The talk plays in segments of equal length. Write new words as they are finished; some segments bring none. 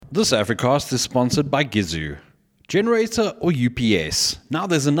This Africast is sponsored by Gizu. Generator or UPS? Now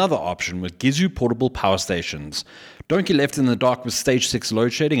there's another option with Gizu portable power stations. Don't get left in the dark with stage 6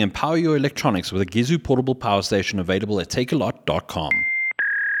 load shedding and power your electronics with a Gizu portable power station available at takealot.com.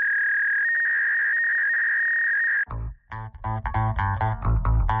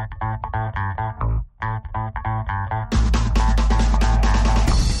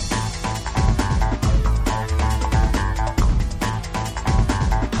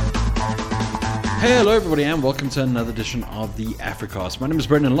 Hey, hello everybody, and welcome to another edition of the Africast. My name is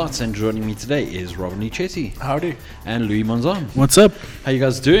Brendan Lotz, and joining me today is Robin Nichetti. Howdy. And Louis Monzon. What's up? How you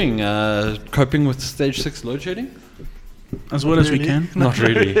guys doing? Coping with stage 6 load shedding? As well as we can. Not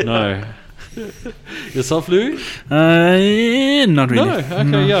really, no. Yourself, Louis? Not really. No, okay,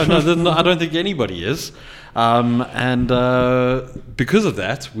 no. Yeah, no, I don't think anybody is. And because of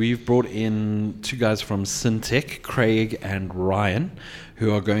that, we've brought in two guys from Syntech, Craig and Ryan,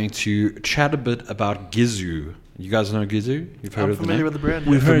 who are going to chat a bit about Gizu. You guys know Gizu? You've heard of the name? I'm familiar with the brand.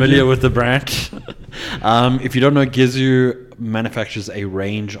 We're familiar with the brand. If you don't know, Gizu manufactures a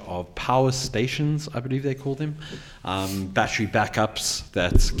range of power stations, I believe they call them. Battery backups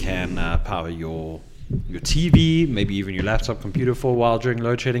that can power your TV, maybe even your laptop computer for a while during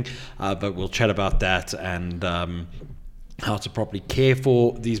load shedding. But we'll chat about that and how to properly care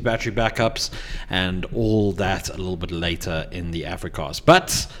for these battery backups and all that a little bit later in the Africast.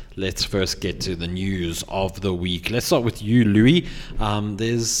 But let's first get to the news of the week. Let's start with you, Louis.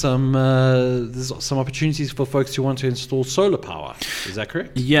 There's some opportunities for folks who want to install solar power. Is that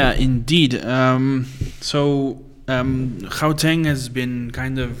correct? Yeah, indeed. Gauteng has been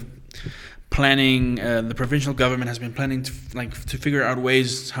kind of planning, the provincial government has been planning to figure out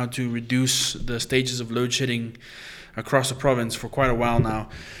ways how to reduce the stages of load shedding across the province for quite a while now.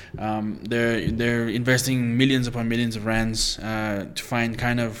 They're investing millions upon millions of rands to find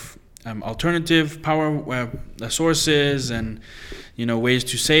kind of alternative power sources and ways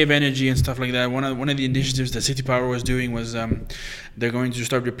to save energy and stuff like that. One of the initiatives that City Power was doing was they're going to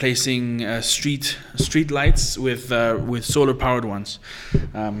start replacing street lights with solar powered ones.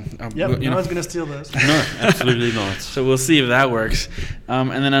 No one's going to steal those. No, absolutely not. So we'll see if that works.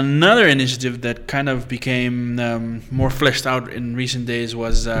 And then another initiative that kind of became more fleshed out in recent days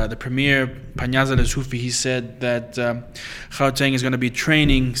was the Premier Panyaza Lesufi. He said that Gauteng is going to be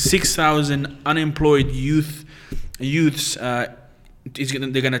training 6,000 unemployed youths.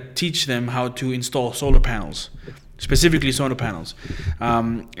 They're going to teach them how to install solar panels, specifically solar panels.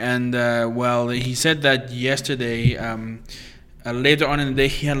 He said that yesterday. Later on in the day,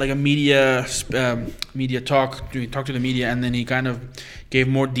 he had like a media talk. He talked to the media, and then he kind of gave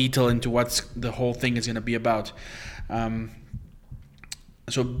more detail into what the whole thing is going to be about.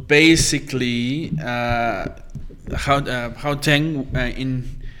 So basically, Gauteng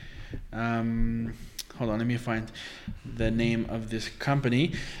hold on, let me find the name of this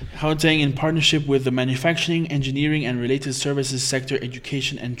company. Gauteng, in partnership with the Manufacturing, Engineering and Related Services Sector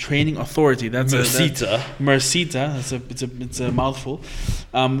Education and Training Authority. That's MRCETA. It's a mouthful.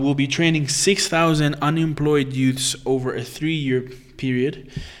 Will be training 6,000 unemployed youths over a 3-year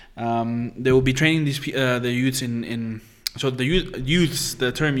period. They will be training these the youths in. So the youths.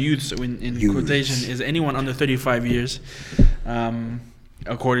 The term youths in quotation is anyone under 35 years.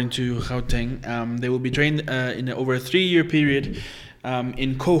 According to Gauteng, they will be trained in over a 3-year period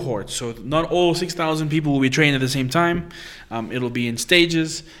in cohorts. So not all 6,000 people will be trained at the same time. It'll be in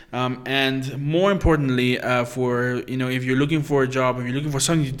stages. And more importantly, if you're looking for a job, if you're looking for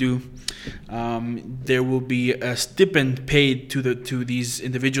something to do, there will be a stipend paid to these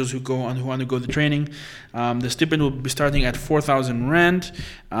individuals who undergo the training. The stipend will be starting at 4,000 rand,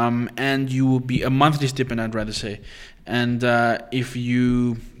 and you will be a monthly stipend, I'd rather say. And if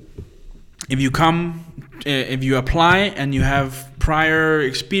you apply and you have prior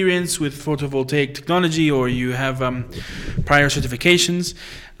experience with photovoltaic technology or you have prior certifications,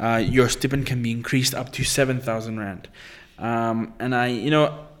 your stipend can be increased up to 7,000 rand.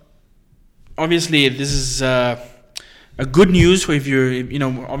 Obviously this is a good news for if you're,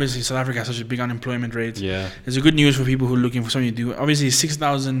 obviously South Africa has such a big unemployment rate. Yeah. It's a good news for people who are looking for something to do. Obviously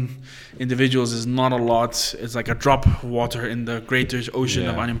 6,000 individuals is not a lot. It's like a drop of water in the greater ocean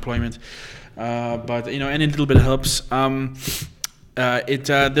of unemployment. But any little bit helps.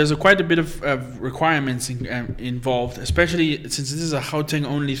 There's quite a bit of requirements involved, especially since this is a Gauteng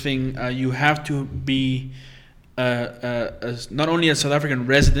only thing. You have to be not only a South African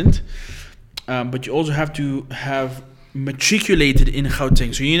resident, but you also have to have matriculated in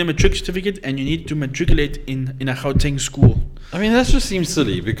Gauteng. So you need a matric certificate and you need to matriculate in a Gauteng school. I mean, that just seems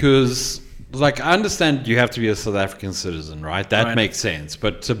silly because like, I understand you have to be a South African citizen, right? That makes sense.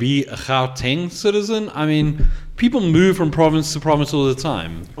 But to be a Gauteng citizen, I mean, people move from province to province all the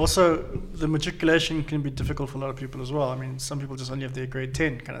time. Also, the matriculation can be difficult for a lot of people as well. I mean, some people just only have their grade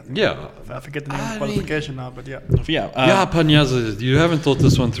 10 kind of thing. Yeah. I forget the name of the qualification now, but yeah. Yeah, Panyaza, you haven't thought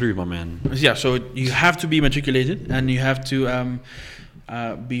this one through, my man. Yeah, so you have to be matriculated, and you have to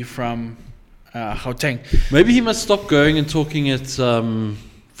be from Gauteng. Maybe he must stop going and talking at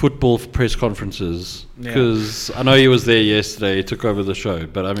football press conferences, because I know he was there yesterday. He took over the show,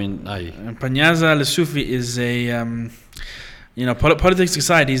 but I mean, Panyaza Lesufi is a politics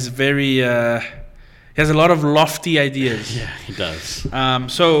aside, he's very he has a lot of lofty ideas. Yeah, he does.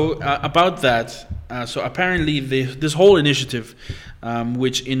 About that, so apparently this whole initiative,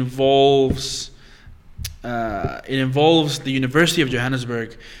 which involves the University of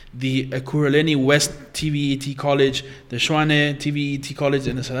Johannesburg, the Ekurhuleni West TVET College, the Tshwane TVET College,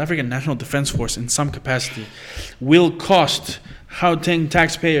 and the South African National Defence Force in some capacity, will cost Gauteng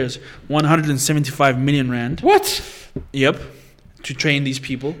taxpayers 175 million rand. What? Yep, to train these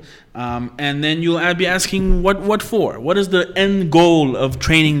people. And then you'll be asking, what for? What is the end goal of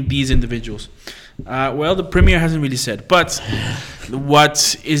training these individuals? Well, the Premier hasn't really said. But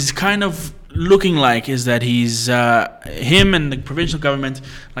what is kind of looking like is that he's him and the provincial government,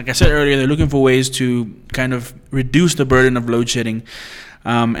 like I said earlier, they're looking for ways to kind of reduce the burden of load shedding,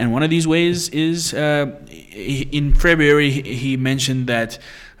 and one of these ways is in February he mentioned that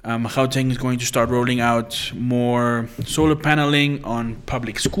Gauteng is going to start rolling out more solar paneling on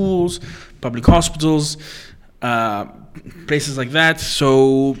public schools, public hospitals, places like that.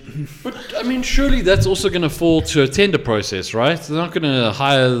 So, but I mean, surely that's also going to fall to a tender process, right? They're not going to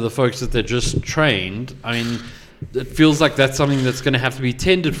hire the folks that they're just trained. I mean, it feels like that's something that's going to have to be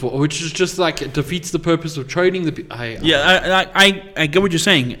tendered for, which is just like, it defeats the purpose of training the people. I get what you're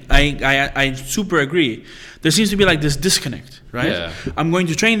saying. I super agree. There seems to be like this disconnect, right? Yeah. I'm going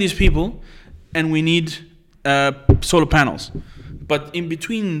to train these people, and we need solar panels, but in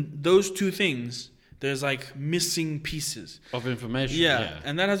between those two things, there's like missing pieces of information. Yeah,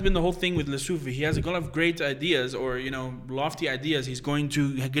 and that has been the whole thing with Lesufi. He has a lot of great ideas, or lofty ideas. He's going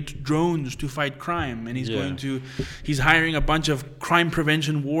to get drones to fight crime, and he's hiring a bunch of crime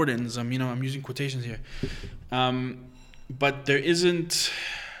prevention wardens. I'm using quotations here, but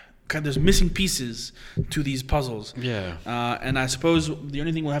there's missing pieces to these puzzles. Yeah, and I suppose the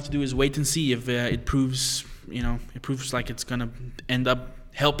only thing we'll have to do is wait and see if it proves like it's gonna end up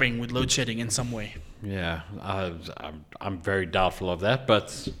helping with load shedding in some way. Yeah, I'm very doubtful of that,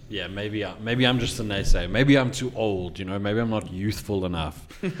 but yeah, maybe I'm just a naysayer. Maybe I'm too old, maybe I'm not youthful enough,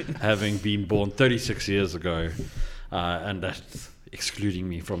 having been born 36 years ago, and that's excluding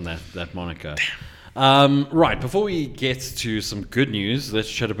me from that moniker. Right, before we get to some good news, let's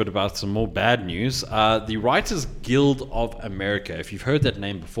chat a bit about some more bad news. The Writers Guild of America, if you've heard that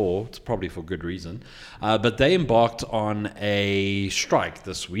name before, it's probably for good reason, but they embarked on a strike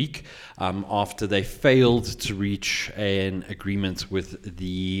this week after they failed to reach an agreement with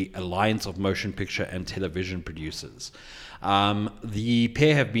the Alliance of Motion Picture and Television Producers. The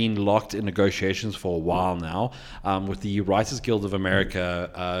pair have been locked in negotiations for a while now, with the Writers Guild of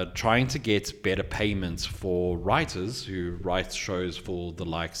America trying to get better payments for writers who write shows for the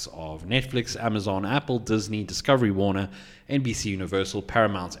likes of Netflix, Amazon, Apple, Disney, Discovery, Warner, NBC Universal,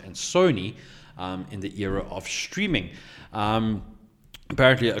 Paramount, and Sony in the era of streaming.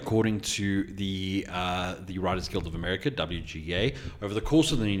 Apparently, according to the Writers Guild of America, WGA, over the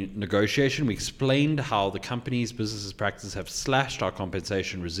course of the negotiation, we explained how the company's business practices have slashed our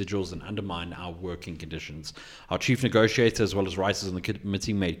compensation residuals and undermined our working conditions. Our chief negotiator, as well as writers on the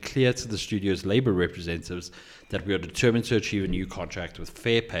committee, made clear to the studio's labor representatives that we are determined to achieve a new contract with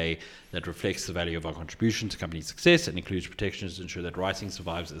fair pay that reflects the value of our contribution to company success and includes protections to ensure that writing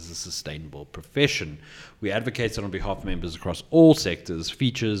survives as a sustainable profession. We advocated on behalf of members across all sectors,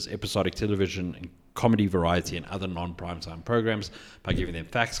 features, episodic television, and comedy, variety, and other non-primetime programs by giving them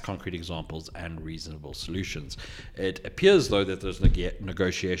facts, concrete examples, and reasonable solutions. It appears, though, that those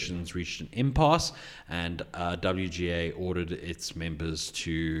negotiations reached an impasse, and WGA ordered its members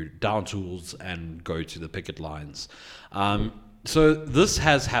to down tools and go to the picket lines. So this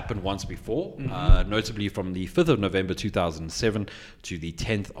has happened once before, notably from the 5th of November 2007 to the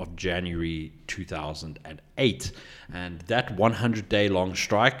 10th of January 2008. And that 100-day long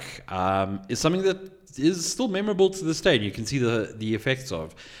strike is something that is still memorable to this day, and you can see the effects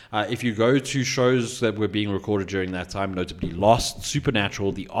of. If you go to shows that were being recorded during that time, notably Lost,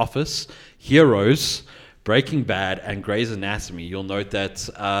 Supernatural, The Office, Heroes, Breaking Bad, and Grey's Anatomy, you'll note that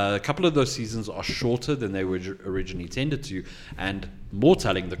a couple of those seasons are shorter than they were originally intended to, and more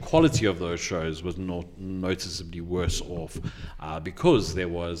telling, the quality of those shows was not noticeably worse off because there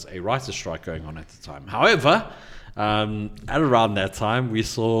was a writer's strike going on at the time. However, at around that time, we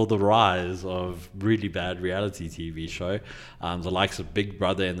saw the rise of really bad reality TV show. The likes of Big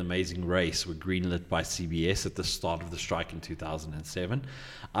Brother and The Amazing Race were greenlit by CBS at the start of the strike in 2007.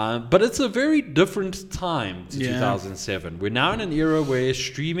 But it's a very different time to 2007. We're now in an era where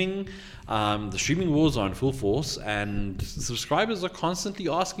streaming, the streaming wars are in full force, and subscribers are constantly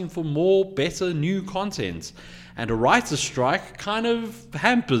asking for more, better, new content. And a writer's strike kind of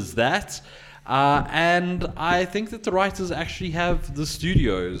hampers that. And I think that the writers actually have the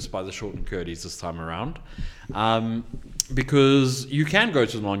studios by the short and curlies this time around. Because you can go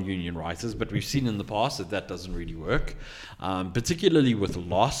to non-union writers, but we've seen in the past that that doesn't really work. Particularly with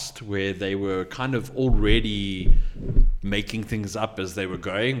Lost, where they were kind of already making things up as they were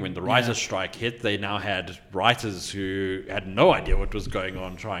going. When the writer's strike hit, they now had writers who had no idea what was going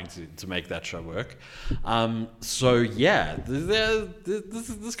on trying to make that show work. So yeah,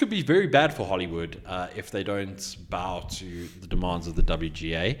 this could be very bad for Hollywood if they don't bow to the demands of the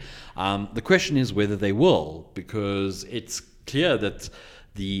WGA. The question is whether they will, because it's clear that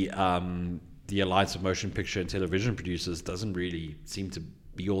the Alliance of Motion Picture and Television Producers doesn't really seem to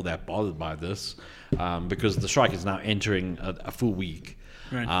be all that bothered by this, because the strike is now entering a full week.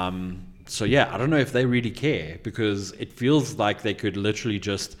 Right. So yeah, I don't know if they really care, because it feels like they could literally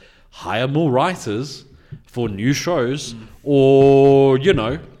just hire more writers for new shows, or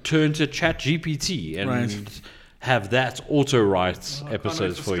turn to ChatGPT and have that auto write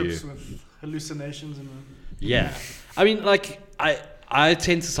episodes for you. With hallucinations and yeah, I mean, like I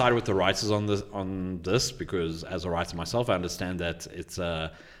tend to side with the writers on this because as a writer myself, I understand that it's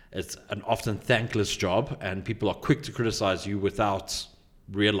an often thankless job, and people are quick to criticize you without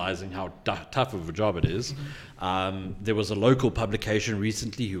realizing how tough of a job it is. There was a local publication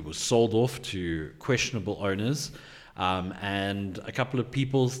recently who was sold off to questionable owners, and a couple of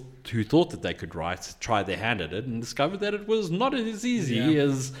people who thought that they could write tried their hand at it and discovered that it was not as easy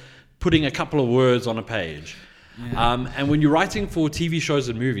as putting a couple of words on a page. And when you're writing for TV shows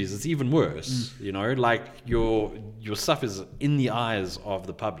and movies, it's even worse. Like your stuff is in the eyes of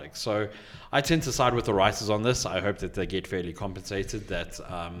the public. So I tend to side with the writers on this. I hope that they get fairly compensated, that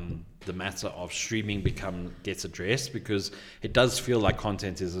the matter of streaming gets addressed, because it does feel like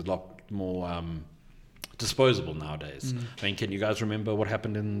content is a lot more disposable nowadays. I mean, can you guys remember what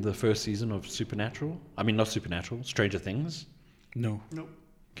happened in the first season of Supernatural? I mean, not Supernatural, Stranger Things? No. Nope.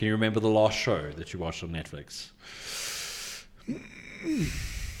 Can you remember the last show that you watched on Netflix?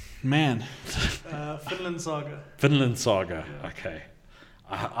 Man. Finland Saga. Finland Saga. Yeah. Okay.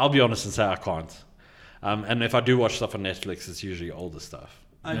 I'll be honest and say I can't. And if I do watch stuff on Netflix, it's usually older stuff.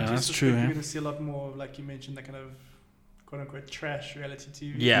 That's true. You're going to see a lot more, like you mentioned, that kind of quote-unquote trash reality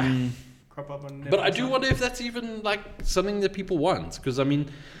TV. Yeah. Crop up on Netflix. But I do wonder if that's even like something that people want. Because, I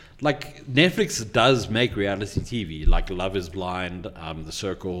mean, like Netflix does make reality TV, like Love is Blind, The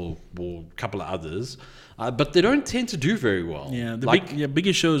Circle, or a couple of others, but they don't tend to do very well. Yeah, the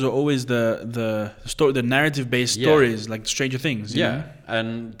biggest shows are always the narrative-based stories, like Stranger Things. Yeah,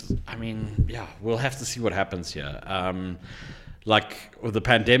 and I mean, we'll have to see what happens here. Like with the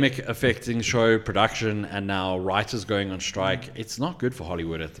pandemic affecting show production and now writers going on strike, it's not good for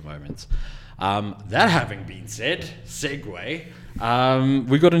Hollywood at the moment. That having been said, segue.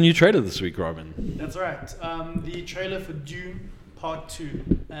 We got a new trailer this week, Robin. That's right. The trailer for Dune Part 2.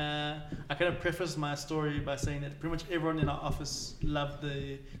 I kind of prefaced my story by saying that pretty much everyone in our office loved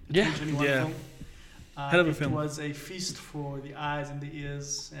the 2021 film. Hell of a film. It was a feast for the eyes and the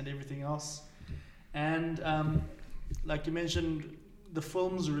ears and everything else. And like you mentioned, the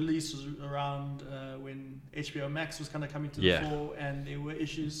film's release was around when HBO Max was kind of coming to the fore, and there were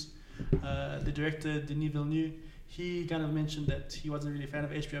issues. The director, Denis Villeneuve, he kind of mentioned that he wasn't really a fan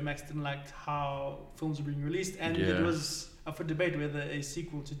of HBO Max, didn't like how films were being released, and it was up for debate whether a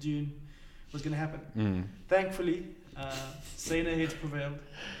sequel to Dune was going to happen. Thankfully, saner heads prevailed,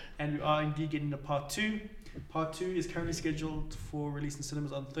 and we are indeed getting a Part 2. Part 2 is currently scheduled for release in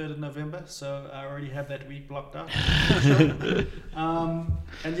cinemas on 3rd of November, so I already have that week blocked out.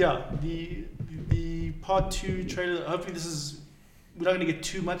 And yeah, the Part 2 trailer, hopefully we're not going to get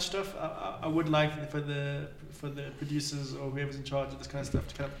too much stuff. I would like for the producers or whoever's in charge of this kind of stuff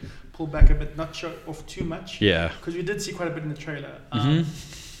to kind of pull back a bit, not show off too much. Yeah. Because we did see quite a bit in the trailer.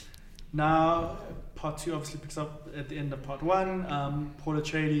 Now, Part 2 obviously picks up at the end of Part 1. Paul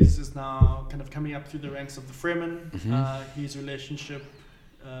Atreides is now kind of coming up through the ranks of the Fremen. His relationship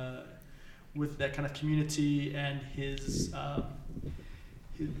with that kind of community and his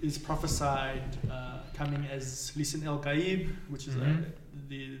is prophesied coming as Lisan El Gaib, which is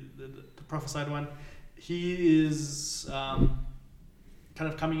the prophesied one. He is kind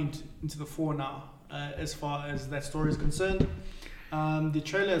of coming into the fore now, as far as that story is concerned. The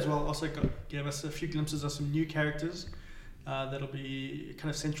trailer as well also gave us a few glimpses of some new characters that'll be kind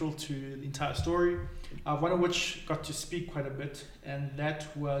of central to the entire story. One of which got to speak quite a bit, and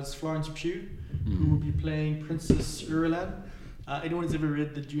that was Florence Pugh, who will be playing Princess Irulan. Anyone who's ever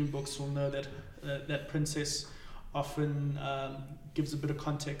read the Dune books will know that that princess often gives a bit of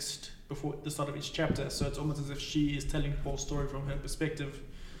context before the start of each chapter, so it's almost as if she is telling Paul's story from her perspective.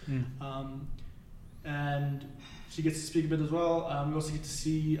 And she gets to speak a bit as well. We also get to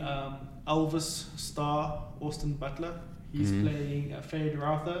see Elvis star Austin Butler. He's playing Fade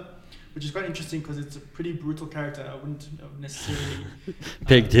Rather, which is quite interesting because it's a pretty brutal character. I wouldn't have necessarily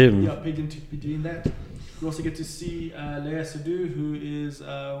pegged him. Yeah, pegged him to be doing that. We also get to see Lea Seydoux, who is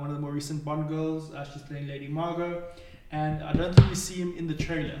one of the more recent Bond girls. She's playing Lady Margot, and I don't think we see him in the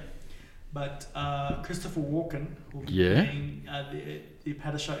trailer, but Christopher Walken will be playing the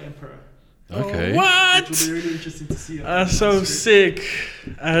Padishah Emperor. Okay. What? Which will be really interesting to see. That's so sick.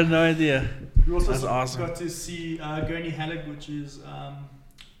 I had no idea. We also That's awesome. got to see Gurney Halleck, which is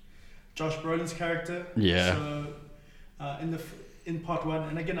Josh Brolin's character. Yeah. So in part one,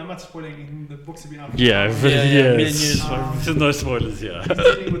 and again, I'm not spoiling anything. The books have been out. There's no spoilers here. He's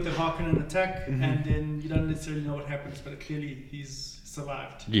dealing with the Harkonnen attack, and then you don't necessarily know what happens, but clearly he's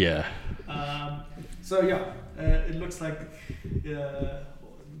survived. Yeah. It looks like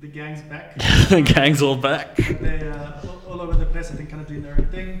the gang's back. The gang's all back. They're all over the place, I think, kind of doing their own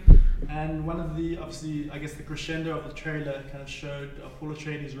thing. And one of the, obviously, I guess the crescendo of the trailer kind of showed Paul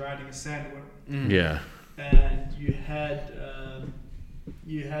Atreides riding a sandworm. Yeah. And you had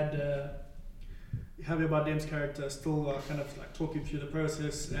Javier Bardem's character still kind of like talking through the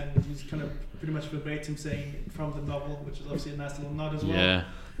process, and he's kind of pretty much verbatim saying from the novel, which is obviously a nice little nod as well. Yeah.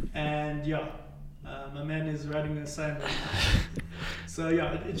 And my man is riding the sandworm. So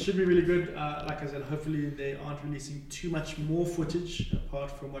it should be really good. Like I said, hopefully they aren't releasing too much more footage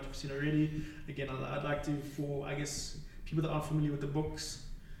apart from what we've seen already. Again, I'd like to, for I guess people that aren't familiar with the books,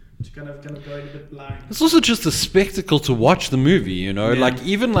 to kind of go in a bit blind. It's also just a spectacle to watch the movie, you know. Yeah. Like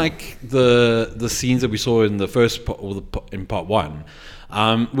even like the scenes that we saw in the first in part one,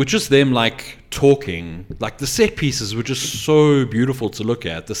 were just them like talking. Like the set pieces were just so beautiful to look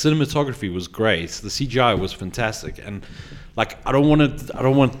at. The cinematography was great. The CGI was fantastic, and like I don't want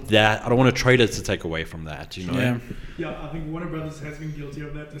a trailer to take away from that, you know. Yeah, I think Warner Brothers has been guilty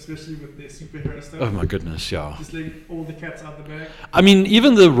of that, especially with their superhero stuff. Oh my goodness, yeah. Just letting all the cats out the bag. I mean,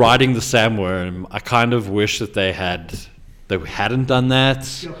 even the riding the sandworm, I kind of wish that they hadn't done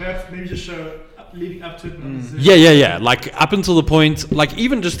that. Yeah, perhaps maybe just show leading up to it. Yeah. Like up until the point, like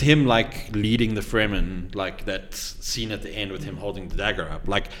even just him like leading the Fremen, like that scene at the end with him holding the dagger up,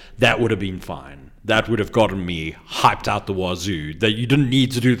 like that would have been fine. That would have gotten me hyped out the wazoo. That you didn't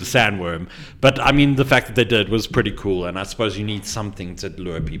need to do the sandworm, but I mean the fact that they did was pretty cool. And I suppose you need something to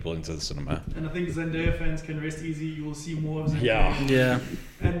lure people into the cinema. And I think Zendaya fans can rest easy. You will see more of Zendaya. Yeah.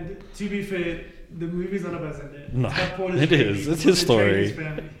 And to be fair, the movie's not about Zendaya. No, it's about Paul it is. It's his story.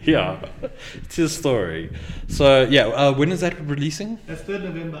 Family. Yeah, it's his story. So when is that releasing? That's 3rd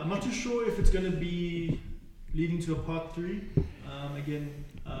November. I'm not too sure if it's going to be leading to a part 3.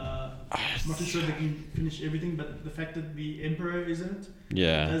 I'm not too sure they can finish everything, but the fact that the Emperor isn't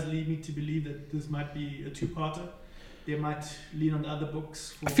does lead me to believe that this might be a 2-parter. They might lean on the other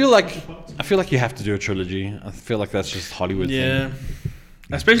books. I feel like you have to do a trilogy. I feel like that's just Hollywood thing.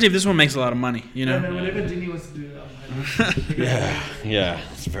 Especially if this one makes a lot of money, you know. Yeah, whatever Disney wants to do, Yeah,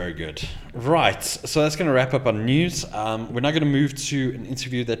 it's very good. Right, so that's going to wrap up our news. We're now going to move to an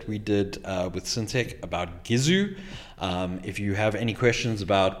interview that we did with Syntec about Gizu. If you have any questions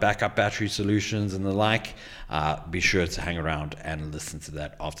about backup battery solutions and the like, be sure to hang around and listen to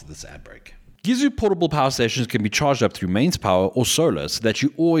that after this ad break. Gizu portable power stations can be charged up through mains power or solar so that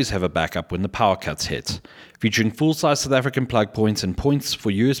you always have a backup when the power cuts hit. Featuring full-size South African plug points and points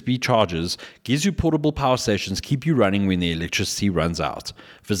for USB chargers, Gizu portable power stations keep you running when the electricity runs out.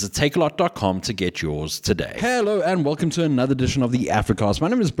 Visit takealot.com to get yours today. Hello and welcome to another edition of the Africast. My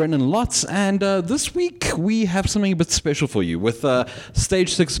name is Brendan Lotz, and this week we have something a bit special for you. With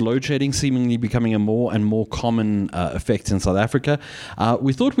stage 6 load shedding seemingly becoming a more and more common effect in South Africa,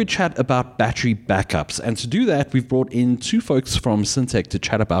 we thought we'd chat about battery backups. And to do that, we've brought in 2 folks from Syntec to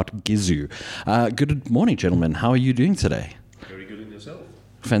chat about Gizu. Good morning, gentlemen. How are you doing today? Very good in yourself.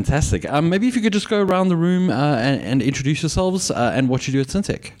 Fantastic. Maybe if you could just go around the room and introduce yourselves and what you do at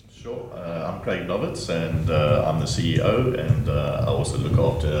Syntec. Sure. I'm I'm Craig Roberts, and I'm the CEO, and I also look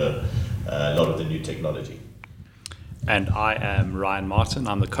after a lot of the new technology. And I am Ryan Martin.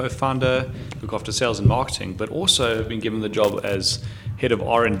 I'm the co-founder, look after sales and marketing, but also have been given the job as head of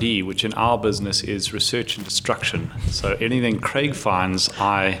R&D, which in our business is research and destruction. So anything Craig finds,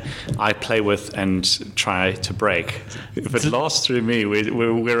 I play with and try to break. If it lasts through me,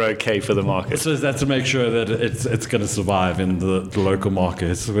 we're okay for the market. So is that to make sure that it's going to survive in the local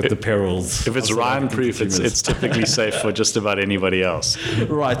markets with the perils? If it's Ryan-proof, it's typically safe for just about anybody else.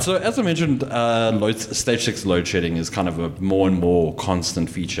 Right. So as I mentioned, stage 6 load shedding is kind of a more and more constant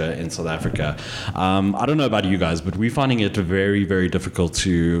feature in South Africa. I don't know about you guys, but we're finding it very, very difficult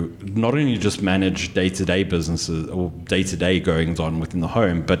to not only just manage day-to-day businesses or day-to-day goings on within the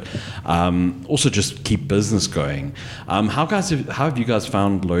home, but also just keep business going. How have you guys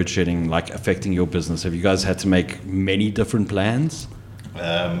found load shedding affecting your business? Have you guys had to make many different plans?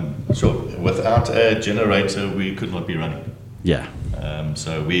 Sure. Without a generator, we could not be running. Yeah.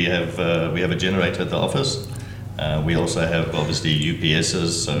 So we have a generator at the office. We also have obviously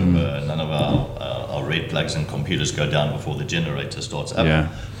UPSs, so none of our red plugs and computers go down before the generator starts up. Yeah.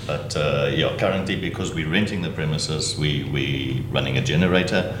 But currently, because we're renting the premises, we running a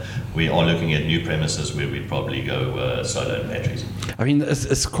generator. We are looking at new premises where we'd probably go solar and batteries. I mean,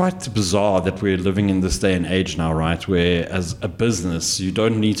 it's quite bizarre that we're living in this day and age now, right? Where as a business, you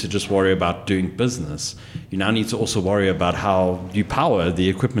don't need to just worry about doing business. You now need to also worry about how you power the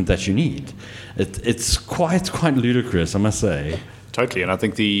equipment that you need. It's quite ludicrous, I must say. Totally, and I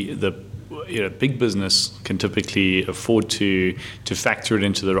think the big business can typically afford to factor it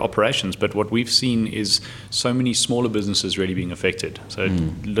into their operations, but what we've seen is so many smaller businesses really being affected. So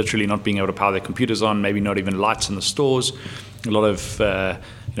literally not being able to power their computers on, maybe not even lights in the stores. A lot of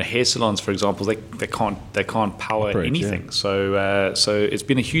hair salons, for example, they can't power anything. Yeah. So it's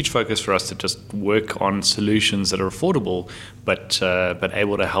been a huge focus for us to just work on solutions that are affordable, but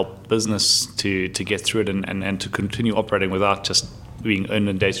able to help business to get through it and to continue operating without just being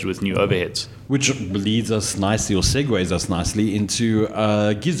inundated with new overheads. Which leads us nicely, or segues us nicely, into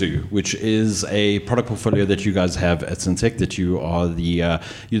Gizu, which is a product portfolio that you guys have at Syntec that you are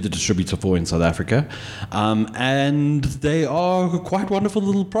you're the distributor for in South Africa. And they are quite wonderful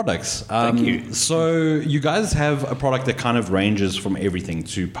little products. Thank you. So you guys have a product that kind of ranges from everything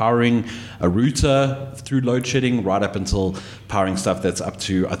to powering a router through load shedding right up until powering stuff that's up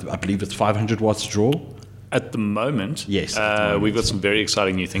to, I believe it's 500 watts draw. At the moment, yes. We've got some very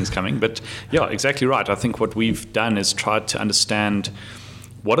exciting new things coming. But yeah, exactly right. I think what we've done is tried to understand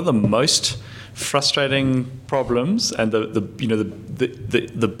what are the most frustrating problems and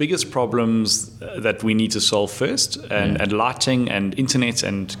the biggest problems that we need to solve first. And lighting and internet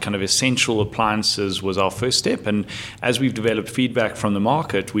and kind of essential appliances was our first step. And as we've developed feedback from the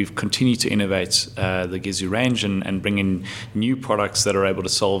market, we've continued to innovate the Gizu range and bring in new products that are able to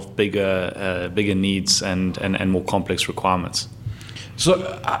solve bigger needs and more complex requirements.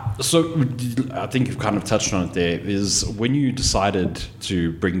 So I think you've kind of touched on it there, is when you decided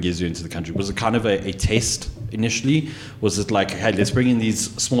to bring Gizu into the country, was it kind of a test initially? Was it like, hey, let's bring in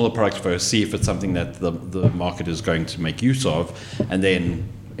these smaller products first, see if it's something that the market is going to make use of, and then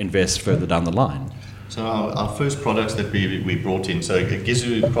invest further down the line? So our first products that we brought in, so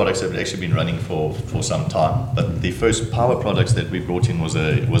Gizu products have actually been running for some time, but the first power products that we brought in was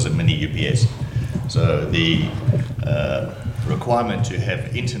a mini UPS. So the requirement to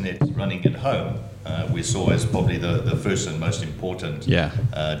have internet running at home we saw as probably the first and most important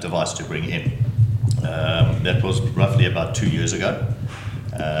device to bring in. That was roughly about 2 years ago,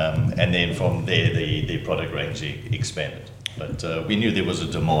 and then from there the product range expanded. But we knew there was a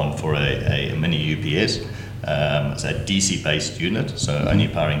demand for a mini UPS. It's a DC-based unit, so only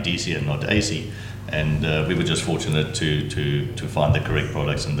powering DC and not AC, and we were just fortunate to find the correct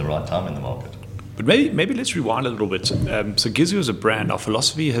products in the right time in the market. But maybe let's rewind a little bit. So Gizu as a brand, our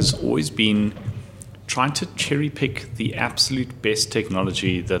philosophy has always been trying to cherry pick the absolute best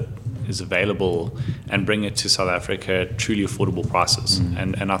technology that is available and bring it to South Africa at truly affordable prices.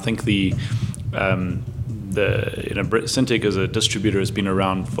 And I think Syntec as a distributor has been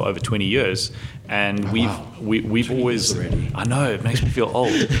around for over 20 years, and we've always, I know, it makes me feel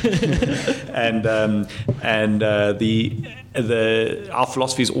old. our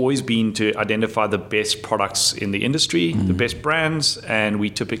philosophy has always been to identify the best products in the industry, the best brands, and we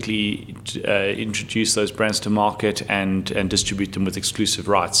typically introduce those brands to market and distribute them with exclusive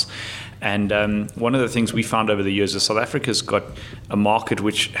rights. And one of the things we found over the years is South Africa's got a market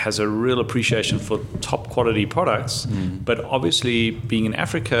which has a real appreciation for top quality products, but obviously being in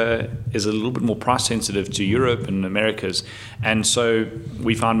Africa is a little bit more price sensitive to Europe and Americas. And so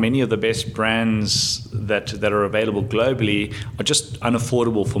we found many of the best brands that are available globally are just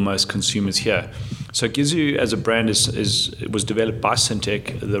unaffordable for most consumers here. So Gizu as a brand was developed by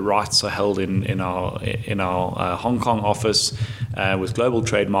Syntec. The rights are held in our Hong Kong office with global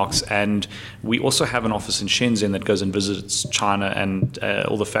trademarks, and we also have an office in Shenzhen that goes and visits China and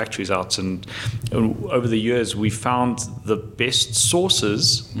all the factories out. And over the years, we found the best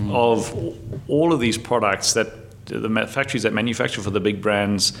sources of all of these products that the factories that manufacture for the big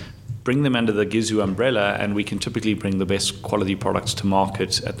brands bring them under the Gizu umbrella, and we can typically bring the best quality products to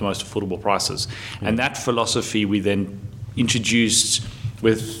market at the most affordable prices. And that philosophy we then introduced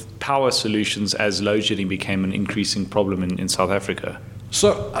with power solutions as load shedding became an increasing problem in South Africa.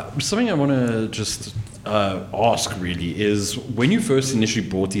 So something I want to just ask really is, when you first initially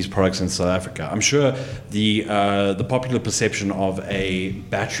brought these products in South Africa, I'm sure the popular perception of a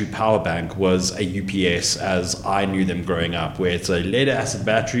battery power bank was a UPS as I knew them growing up, where it's a lead acid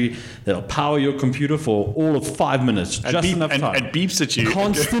battery that'll power your computer for all of 5 minutes, just enough time. And beeps at you.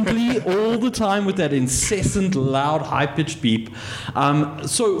 Constantly, all the time, with that incessant, loud, high-pitched beep.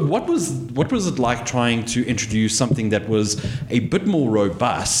 So what was it like trying to introduce something that was a bit more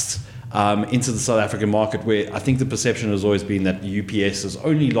robust into the South African market, where I think the perception has always been that UPSs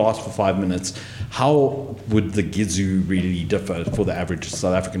only last for 5 minutes? How would the Gizu really differ for the average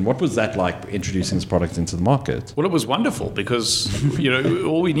South African? What was that like, introducing this product into the market? Well, it was wonderful because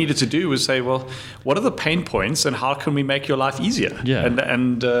all we needed to do was say, well, what are the pain points and how can we make your life easier? Yeah.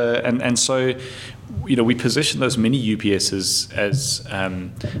 And so we position those mini UPSs as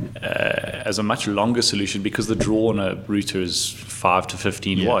a much longer solution because the draw on a router is 5 to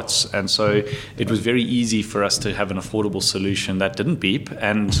 15 watts. And so it was very easy for us to have an affordable solution that didn't beep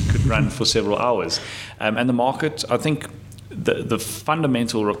and could run for several hours. And the market, I think the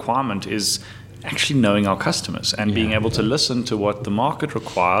fundamental requirement is actually knowing our customers and being able to listen to what the market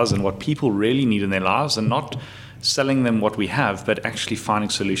requires and what people really need in their lives, and not selling them what we have, but actually finding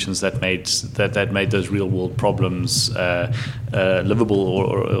solutions that made those real world problems livable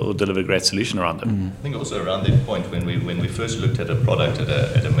or deliver a great solution around them. I think also around that point, when we first looked at a product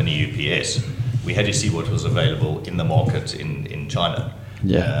at a mini UPS, we had to see what was available in the market in China.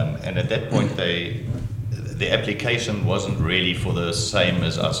 And at that point, the application wasn't really for the same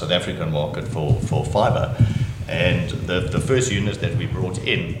as our South African market for fiber. And the first unit that we brought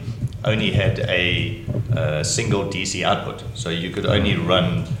in only had a single DC output. So you could only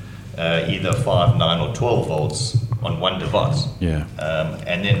run either 5, 9 or 12 volts on one device.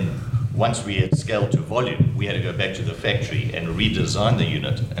 And then once we had scaled to volume, we had to go back to the factory and redesign the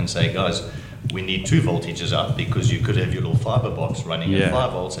unit and say, guys, we need 2 voltages out, because you could have your little fiber box running at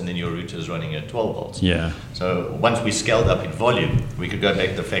 5 volts and then your router is running at 12 volts. So once we scaled up in volume, we could go back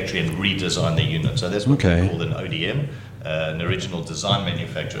to the factory and redesign the unit. So that's what we call an ODM, an original design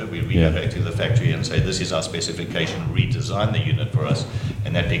manufacturer. We go back to the factory and say, this is our specification, redesign the unit for us,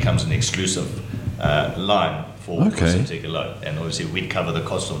 and that becomes an exclusive line for Syntec alone. And obviously we'd cover the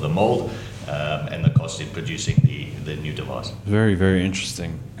cost of the mold and the cost in producing the new device. Very, very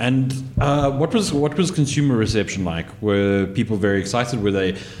interesting. And what was consumer reception like? Were people very excited?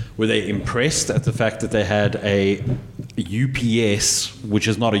 Were they impressed at the fact that they had a UPS, which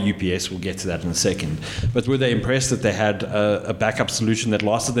is not a UPS, we'll get to that in a second, but were they impressed that they had a backup solution that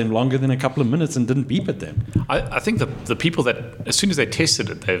lasted them longer than a couple of minutes and didn't beep at them? I think the people that, as soon as they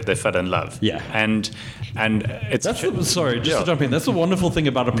tested it, they fell in love. And it's to jump in, that's the wonderful thing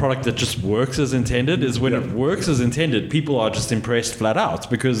about a product that just works as intended, is when it works as intended, people are just impressed flat out,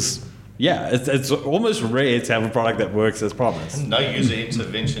 because it's almost rare to have a product that works as promised. No user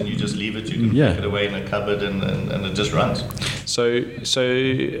intervention, you just leave it, you can put it away in a cupboard and it just runs. So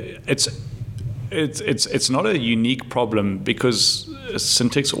it's not a unique problem, because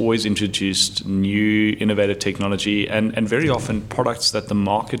Syntec's always introduced new innovative technology and very often products that the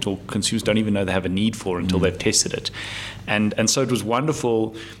market or consumers don't even know they have a need for until they've tested it. And so it was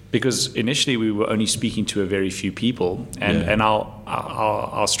wonderful, because initially we were only speaking to a very few people, and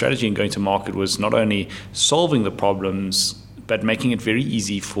our strategy in going to market was not only solving the problems, but making it very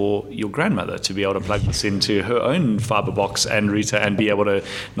easy for your grandmother to be able to plug this into her own fiber box and router and be able to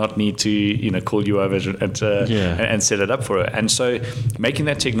not need to call you over and set it up for her. And so making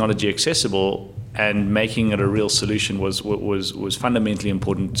that technology accessible and making it a real solution was fundamentally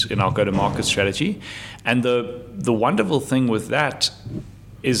important in our go-to-market strategy. And the wonderful thing with that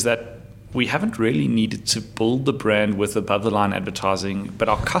is that we haven't really needed to build the brand with above-the-line advertising, but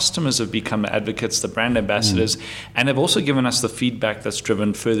our customers have become advocates, the brand ambassadors, and have also given us the feedback that's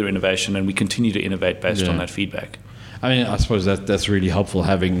driven further innovation, and we continue to innovate based on that feedback. I mean, I suppose that's really helpful,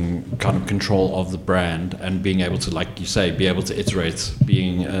 having kind of control of the brand and being able to, like you say, be able to iterate,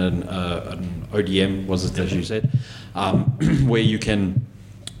 being an ODM, was it as you said, where you can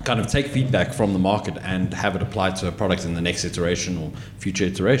kind of take feedback from the market and have it applied to a product in the next iteration or future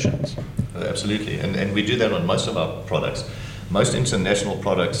iterations. Absolutely, and we do that on most of our products. Most international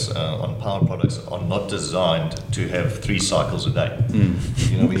products on power products are not designed to have 3 cycles a day.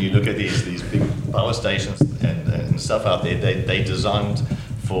 You know, when you look at these big power stations and stuff out there, they designed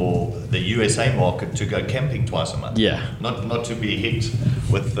for the USA market to go camping twice a month. Yeah. Not to be hit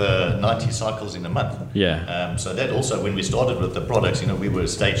with 90 cycles in a month. Yeah. So that also, when we started with the products, you know, we were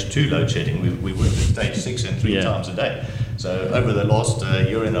stage 2 load shedding. We were at stage 6 and 3 times a day. So over the last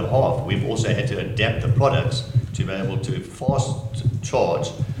year and a half, we've also had to adapt the products to be able to fast charge,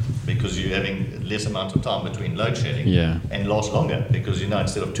 because you're having less amount of time between load shedding and last longer, because, you know,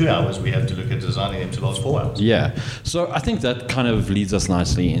 instead of 2 hours, we have to look at designing them to last 4 hours. Yeah. So I think that kind of leads us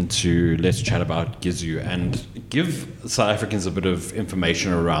nicely into, let's chat about Gizu and give South Africans a bit of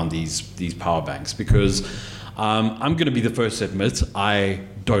information around these power banks, because I'm going to be the first to admit I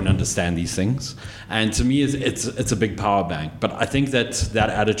don't understand these things, and to me it's a big power bank, but I think that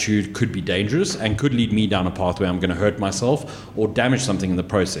attitude could be dangerous and could lead me down a path where I'm going to hurt myself or damage something in the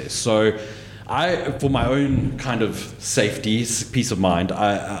process. So for my own kind of safety, peace of mind,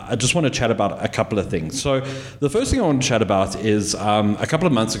 I just want to chat about a couple of things. So the first thing I want to chat about is a couple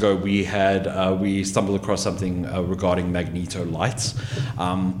of months ago we stumbled across something regarding magneto lights,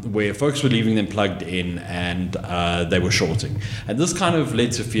 where folks were leaving them plugged in and they were shorting. And this kind of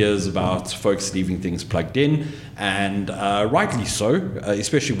led to fears about folks leaving things plugged in, and rightly so,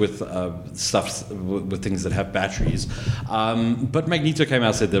 especially with with things that have batteries. But Magneto came out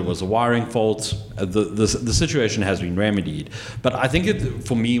and said there was a wiring fault. The situation has been remedied, but I think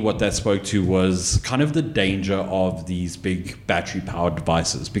for me what that spoke to was kind of the danger of these big battery powered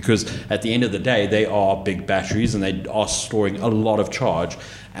devices, because at the end of the day they are big batteries and they are storing a lot of charge,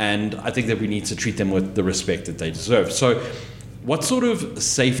 and I think that we need to treat them with the respect that they deserve. So what sort of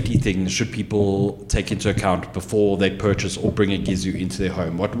safety things should people take into account before they purchase or bring a Gizu into their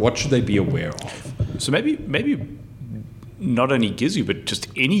home? What should they be aware of? So maybe not only Gizu, but just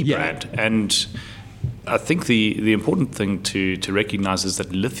any brand. And I think the important thing to recognize is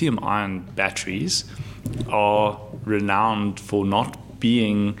that lithium-ion batteries are renowned for not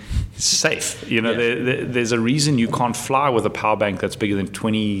being safe. You know, there's a reason you can't fly with a power bank that's bigger than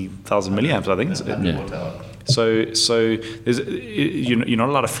 20,000 milliamps, I think. So you're not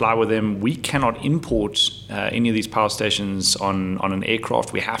allowed to fly with them. We cannot import any of these power stations on an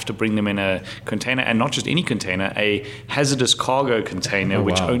aircraft. We have to bring them in a container, and not just any container, a hazardous cargo container,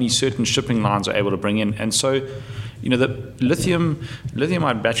 which only certain shipping lines are able to bring in. And so, you know, the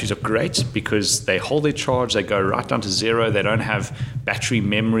lithium-ion batteries are great because they hold their charge, they go right down to zero, they don't have battery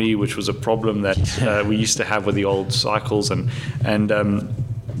memory, which was a problem that we used to have with the old cycles, and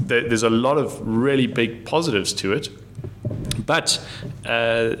there's a lot of really big positives to it. But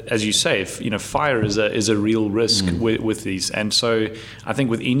as you say, fire is a real risk with these, and so I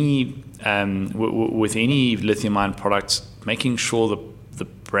think with any lithium-ion products, making sure the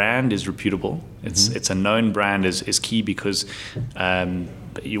brand is reputable, it's a known brand is key, because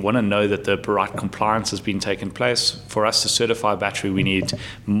you want to know that the right compliance has been taken place. For us to certify a battery, we need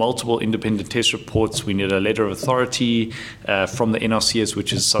multiple independent test reports. We need a letter of authority from the NRCS,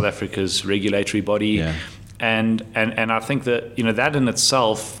 which is South Africa's regulatory body. Yeah. And I think that that in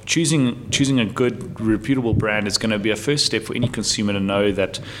itself, choosing a good, reputable brand is going to be a first step for any consumer to know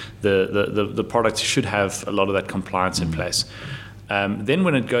that the product should have a lot of that compliance in place. Then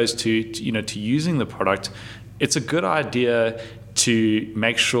when it goes to using the product, it's a good idea to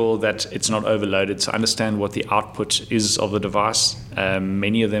make sure that it's not overloaded, to understand what the output is of the device.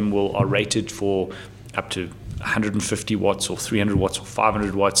 Many of them are rated for up to 150 watts or 300 watts or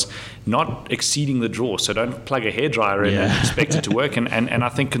 500 watts, not exceeding the draw. So don't plug a hairdryer in and expect it to work. And I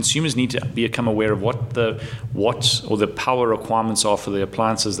think consumers need to become aware of what the power requirements are for the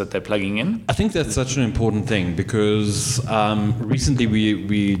appliances that they're plugging in. I think that's such an important thing, because recently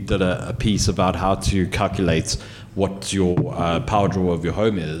we did a piece about how to calculate what your power draw of your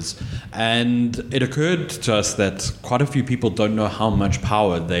home is, and it occurred to us that quite a few people don't know how much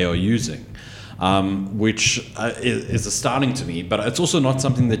power they are using. which is astounding to me. But it's also not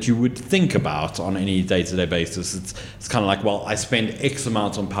something that you would think about on any day-to-day basis. It's kind of like, well, I spend X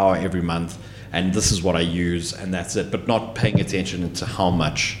amount on power every month, and this is what I use, and that's it. But not paying attention to how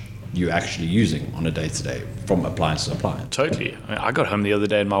much you're actually using on a day-to-day from appliance to appliance. Totally. I mean, I got home the other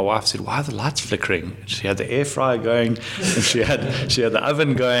day and my wife said, "Why are the lights flickering?" She had the air fryer going, and she had the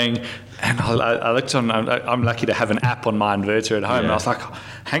oven going. And I looked on. I'm lucky to have an app on my inverter at home. And I was like,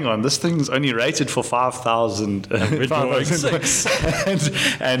 "Hang on, this thing's only rated for 5,000,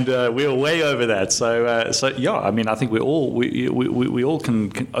 and we're way over that." So yeah, I mean, I think we all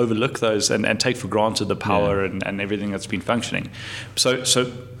can overlook those and take for granted the power and everything that's been functioning. So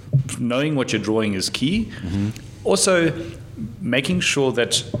knowing what you're drawing is key. Mm-hmm. Also, making sure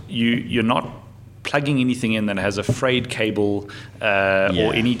that you're not plugging anything in that has a frayed cable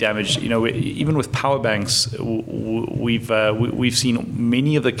or any damage. You know, even with power banks, we've seen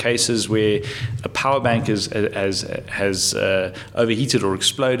many of the cases where a power bank has overheated or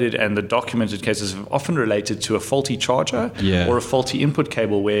exploded, and the documented cases have often related to a faulty charger or a faulty input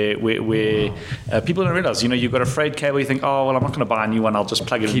cable where people don't realize. You know, you've got a frayed cable, you think, oh well, I'm not going to buy a new one, I'll just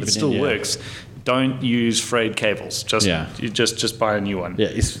plug it in. It still works. Don't use frayed cables. Just buy a new one.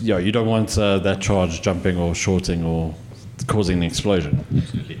 You don't want that charge jumping or shorting or causing an explosion.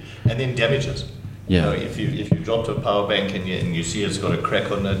 Absolutely. And then damages. Yeah. You know, if you drop to a power bank and you see it's got a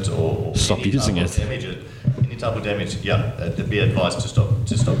crack on it or stop using it. Any type of damage, it'd be advised to stop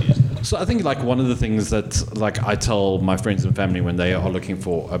using it. So I think like one of the things that like I tell my friends and family when they are looking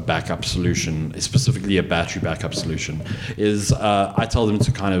for a backup solution, specifically a battery backup solution, is I tell them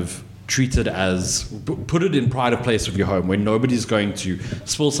to kind of treat it as, put it in pride of place of your home where nobody's going to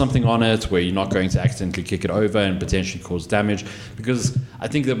spill something on it, where you're not going to accidentally kick it over and potentially cause damage. Because I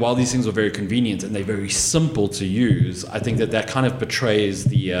think that while these things are very convenient and they're very simple to use, I think that kind of betrays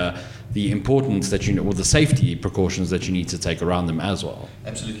the importance that or the safety precautions that you need to take around them as well.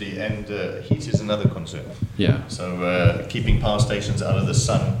 Absolutely, and heat is another concern. Yeah. So keeping power stations out of the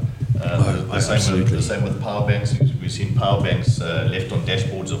sun. The same with power banks. We've seen power banks left on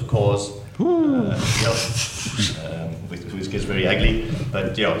dashboards of cars, which gets very ugly.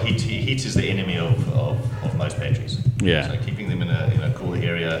 But heat is the enemy of most batteries. Yeah. So keeping them in a cool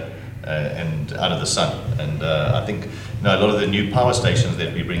area and out of the sun. And I think a lot of the new power stations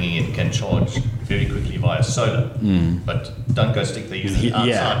that we're bringing in can charge very quickly via solar. But don't go stick the unit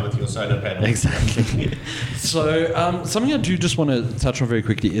outside with your solar panel. Exactly. So something I do just want to touch on very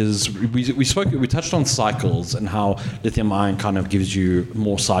quickly is we touched on cycles and how lithium ion kind of gives you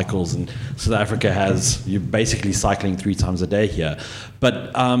more cycles, and South Africa you're basically cycling 3 times a day here.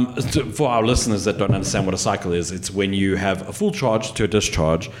 But for our listeners that don't understand what a cycle is, it's when you have a full charge to a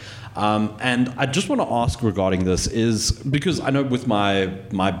discharge. And I just want to ask regarding this is because I know with my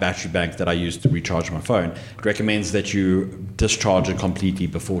battery bank that I use to recharge my phone, it recommends that you discharge it completely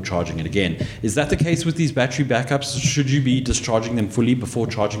before charging it again. Is that the case with these battery backups? Should you be discharging them fully before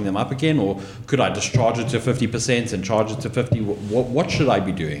charging them up again, or could I discharge it to 50% and charge it to 50%? What should I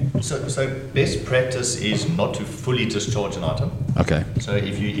be doing? So best practice is not to fully discharge an item. Okay. So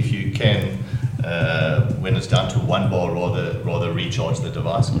if you can, when it's down to 1 bar, rather recharge the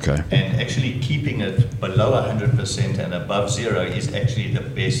device. Okay. And actually keeping it below 100% and above 0 is actually the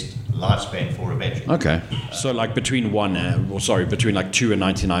best lifespan for a battery. Okay. So like between like 2 and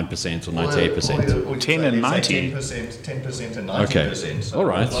 99% or 98%. Or 10 and 90. 10% and 90%. Okay. So all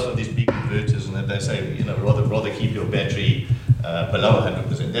right. A lot of these big inverters, and they say, rather keep your battery below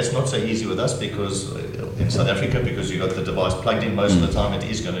 100%. That's not so easy with us because in South Africa, because you've got the device plugged in most of the time, it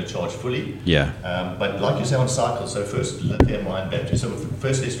is going to charge fully. Yeah. But like you say on cycles, so first lithium-ion batteries. So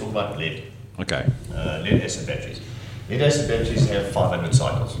first let's talk about lead. Okay. Lead-acid batteries. Lead-acid batteries have 500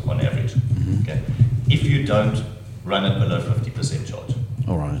 cycles on average. Mm-hmm. Okay. If you don't run it below 50% charge.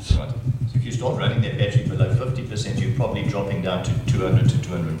 All right. So if you start running that battery below 50%, you're probably dropping down to 200 to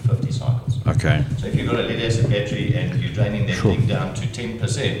 250 cycles. Okay. So if you've got a lead-acid battery and you're draining that thing down to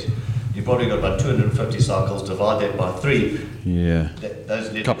 10%, you've probably got about 250 cycles. Divide that by 3. Yeah.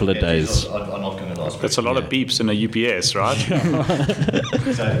 Those couple of days are not going to last. That's a lot of beeps in a UPS, right?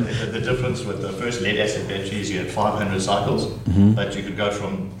 So the difference with the first lead-acid batteries, you had 500 cycles, but you could go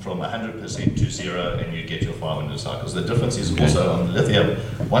from 100% to 0 and you get your 500 cycles. The difference is also on lithium.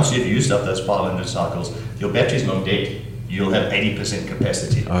 Once you've used up those 500 cycles, your battery's not dead. You'll have 80%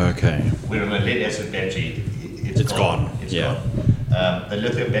 capacity. Okay. Where on a lead-acid battery, it's gone. It's gone. The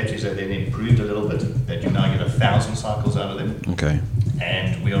lithium batteries have then improved a little bit, that you now get 1,000 cycles out of them. Okay.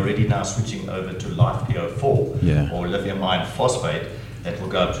 And we're already now switching over to LiFePO4 or lithium iron phosphate, that will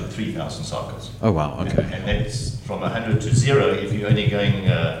go up to 3,000 cycles. Oh, wow. Okay. And that's from 100 to 0. If you're only going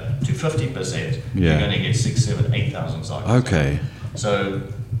to 50%, you're going to get 6, 7, 8,000 cycles. Okay. So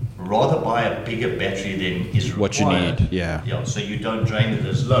rather buy a bigger battery than is required. What you need, yeah. Yeah, so you don't drain it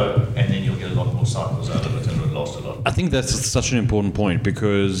as low, and then you'll get a lot more cycles out of it, and it'll last a lot. I think that's such an important point,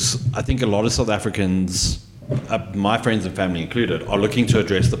 because I think a lot of South Africans, my friends and family included, are looking to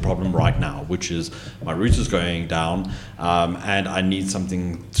address the problem right now, which is my router's going down, and I need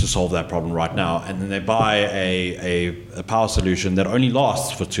something to solve that problem right now. And then they buy a power solution that only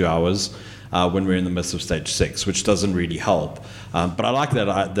lasts for 2 hours when we're in the midst of stage 6, which doesn't really help. But I like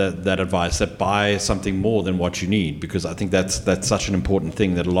that advice, that buy something more than what you need, because I think that's such an important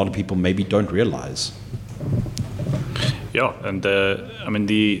thing that a lot of people maybe don't realize. Yeah, and I mean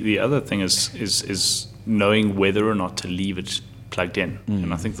the other thing is knowing whether or not to leave it plugged in.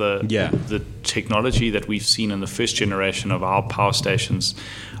 And I think the technology that we've seen in the first generation of our power stations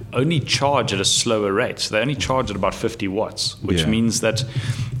only charge at a slower rate. So they only charge at about 50 watts, which means that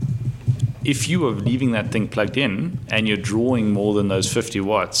if you are leaving that thing plugged in and you're drawing more than those 50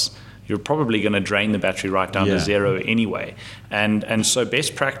 watts, you're probably going to drain the battery right down to 0 anyway. And so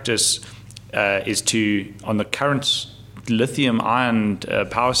best practice is to, on the current lithium-ion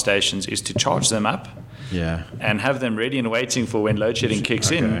power stations, is to charge them up and have them ready and waiting for when load shedding kicks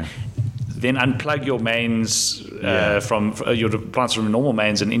in. Then unplug your mains from your plants from normal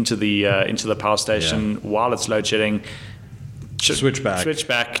mains and into the power station while it's load shedding. Switch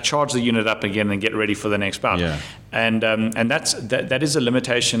back, charge the unit up again, and get ready for the next bout. And that is a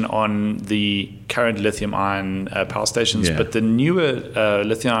limitation on the current lithium-ion power stations. But the newer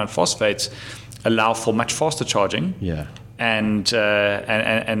lithium-ion phosphates allow for much faster charging. And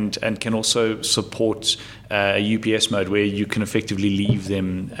can also support a UPS mode where you can effectively leave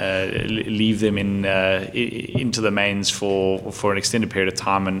them into the mains for an extended period of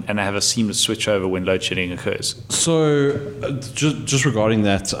time and have a seamless switchover when load shedding occurs. So, just regarding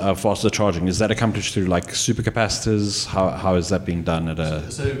that faster charging, is that accomplished through like supercapacitors? How is that being done at a?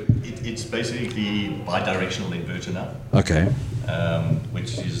 So it's basically bi-directional inverter now. Okay.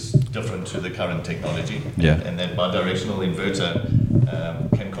 Which is different to the current technology. And that bi-directional inverter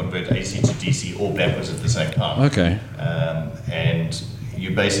can convert AC to DC or backwards at the same time. Okay. And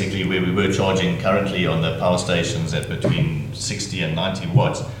you basically, where we were charging currently on the power stations at between 60 and 90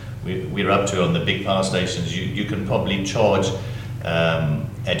 watts, we're up to, on the big power stations, you can probably charge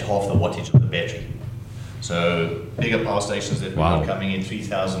at half the wattage of the battery. So bigger power stations that are coming in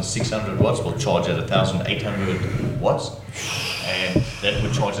 3,600 watts will charge at 1,800 watts, and that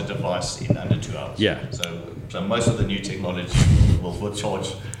would charge a device in under 2 hours. So most of the new technology will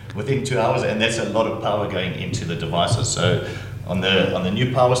charge within 2 hours, and that's a lot of power going into the devices. So on the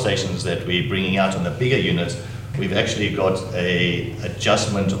new power stations that we're bringing out on the bigger units, we've actually got a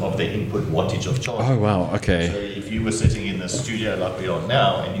adjustment of the input wattage of charge. Oh wow, okay. So if you were sitting in the studio like we are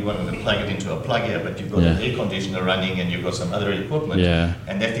now and you wanted to plug it into a plug here, but you've got an air conditioner running and you've got some other equipment,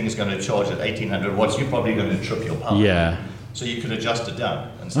 and that thing is going to charge at 1,800 watts, you're probably going to trip your power. So you could adjust it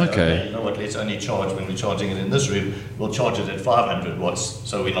down and say, okay, you know what, let's only charge when we're charging it in this room, we'll charge it at 500 watts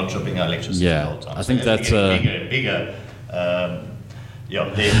so we're not tripping our electricity the whole time. I think that's bigger.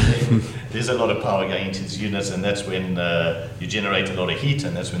 There's a lot of power going into these units, and that's when you generate a lot of heat,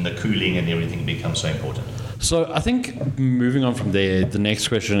 and that's when the cooling and everything becomes so important. So I think moving on from there, the next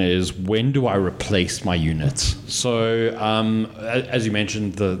question is, when do I replace my units? So as you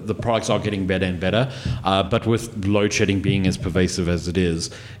mentioned, the products are getting better and better, but with load shedding being as pervasive as it is,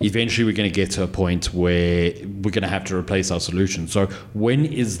 eventually we're going to get to a point where we're going to have to replace our solution. So when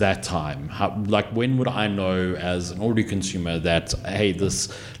is that time? When would I know as an ordinary consumer that, hey, this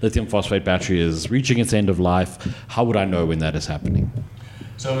lithium phosphate battery is reaching its end of life? How would I know when that is happening?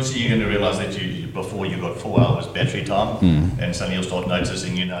 So obviously you're going to realize that before you got 4 hours battery time, and suddenly you'll start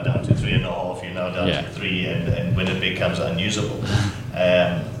noticing you're now down to 3.5, you're now down to 3, and when it becomes unusable.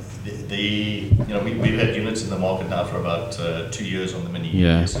 We've had units in the market now for about 2 years on the mini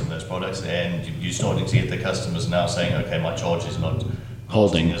UPS and those products, and you're starting to get the customers now saying, okay, my charge is not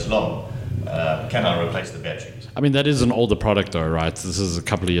holding as long. Can I replace the batteries? I mean, that is an older product though, right? This is a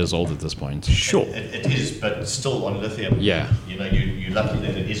couple of years old at this point. Sure. It is, but still on lithium. Yeah. You're lucky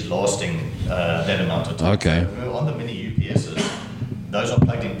that it is lasting that amount of time. Okay. So on the mini UPSs, those are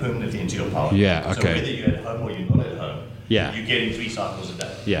plugged in permanently into your power. Yeah, okay. So whether you're at home or you're not at home, you're getting 3 cycles a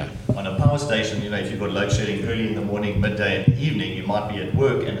day. Yeah. On a power station, if you've got load shedding early in the morning, midday, and evening, you might be at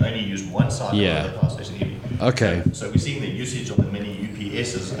work and only use 1 cycle of the power station evening. Okay. So we're seeing the usage of the mini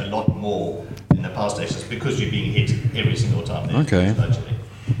UPSs a lot more in the power stations because you're being hit every single time. Okay.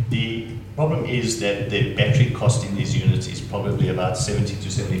 The problem is that the battery cost in these units is probably about 70 to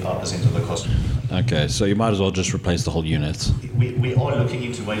 75% of the cost. Okay, so you might as well just replace the whole unit. We are looking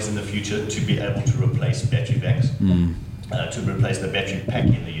into ways in the future to be able to replace battery banks, to replace the battery pack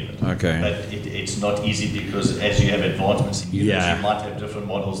in the unit. Okay. But it's not easy because as you have advancements in units, you might have different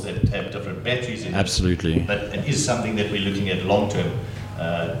models that have different batteries in Absolutely. it. But it is something that we're looking at long term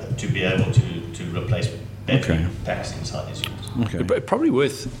to be able to replace battery packs inside these units. Okay. But probably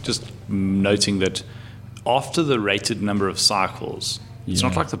worth just noting that after the rated number of cycles, it's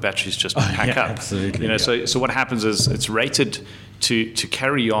not like the batteries just pack up. Absolutely. So what happens is it's rated to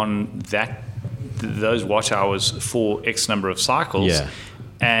carry on those watt hours for X number of cycles. Yeah.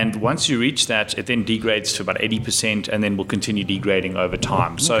 And once you reach that, it then degrades to about 80%, and then will continue degrading over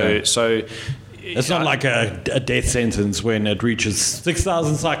time. So it's not like a death sentence when it reaches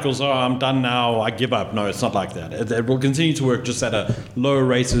 6,000 cycles. Oh, I'm done now. I give up. No, it's not like that. It will continue to work just at a lower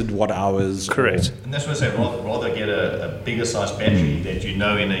rated watt hours. Correct. And that's what I say. Rather get a bigger size battery that you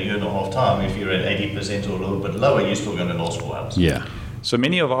know in a year and a half time, if you're at 80% or a little bit lower, you're still going to last 4 hours. Yeah. So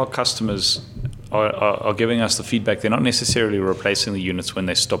many of our customers are giving us the feedback. They're not necessarily replacing the units when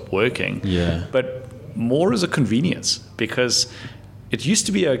they stop working, but more as a convenience, because it used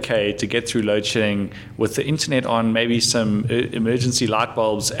to be okay to get through load shedding with the internet on, maybe some emergency light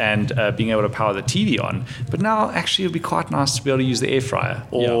bulbs, and being able to power the TV on. But now, actually, it'd be quite nice to be able to use the air fryer,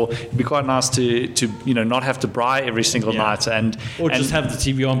 or it'd be quite nice to not have to braai every single night, and just have the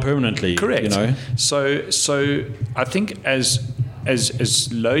TV on permanently. Correct. So I think as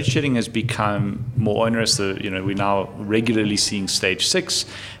load shedding has become more onerous, we're now regularly seeing stage 6.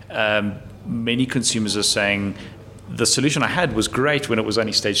 Many consumers are saying, the solution I had was great when it was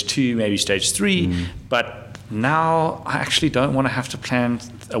only stage 2, maybe stage 3, but now I actually don't want to have to plan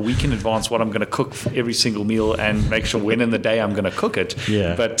a week in advance what I'm going to cook for every single meal and make sure when in the day I'm going to cook it.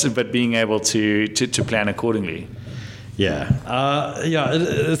 But being able to plan accordingly.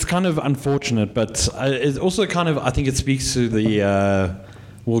 It's kind of unfortunate, but it also kind of, I think it speaks to the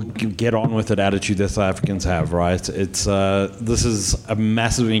we'll get on with it attitude that South Africans have, right? It's this is a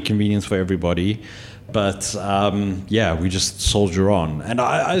massive inconvenience for everybody. But we just soldier on, and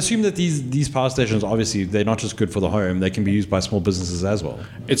I assume that these power stations, obviously, they're not just good for the home; they can be used by small businesses as well.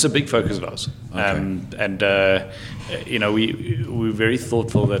 It's a big focus of ours, we're very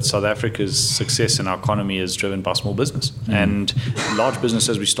thoughtful that South Africa's success in our economy is driven by small business and large business.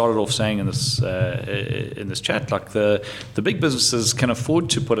 As we started off saying in this chat, like the big businesses can afford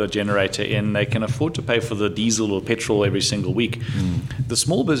to put a generator in; they can afford to pay for the diesel or petrol every single week. The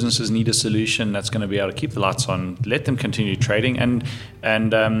small businesses need a solution that's going to be able to keep the lights on, let them continue trading, and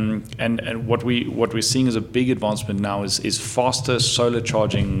what we're seeing as a big advancement now is faster solar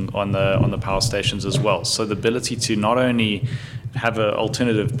charging on the power stations as well. So the ability to not only have an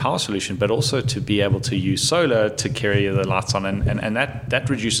alternative power solution, but also to be able to use solar to carry the lights on, and that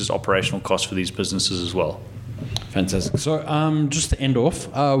reduces operational costs for these businesses as well. Fantastic. So just to end off,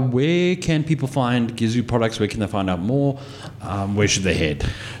 where can people find Gizu products? Where can they find out more? Where should they head?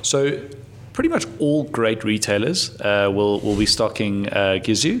 So pretty much all great retailers will be stocking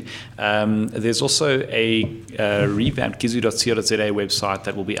Gizu. There's also a revamped gizu.co.za website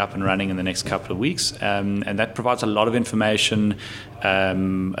that will be up and running in the next couple of weeks, and that provides a lot of information,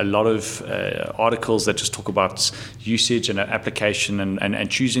 a lot of articles that just talk about usage and application and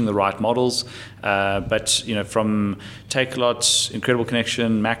choosing the right models. But from Takealot, Incredible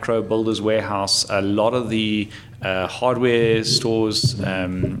Connection, Macro, Builders Warehouse, a lot of the hardware stores, I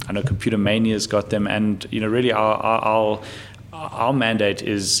know Computer Mania's got them, and really our mandate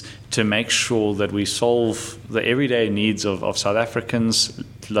is to make sure that we solve the everyday needs of South Africans.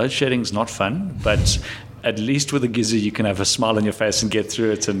 Load shedding's not fun, but at least with a Gizu you can have a smile on your face and get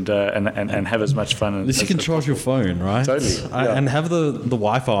through it and have as much fun. At least you can charge your phone, right? Totally. And have the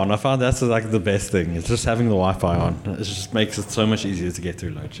Wi-Fi on. I found that's like the best thing. It's just having the Wi-Fi on. It just makes it so much easier to get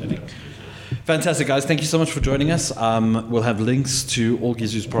through load shedding. Fantastic, guys. Thank you so much for joining us. We'll have links to all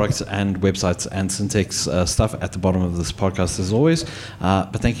Gizu's products and websites and Syntex stuff at the bottom of this podcast, as always.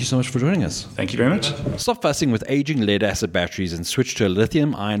 But thank you so much for joining us. Thank you very much. Stop fussing with aging lead-acid batteries and switch to a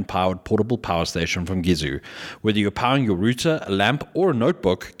lithium-ion-powered portable power station from Gizu. Whether you're powering your router, a lamp, or a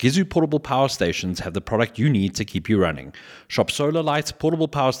notebook, Gizu portable power stations have the product you need to keep you running. Shop solar lights, portable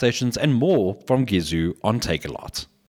power stations, and more from Gizu on Takealot.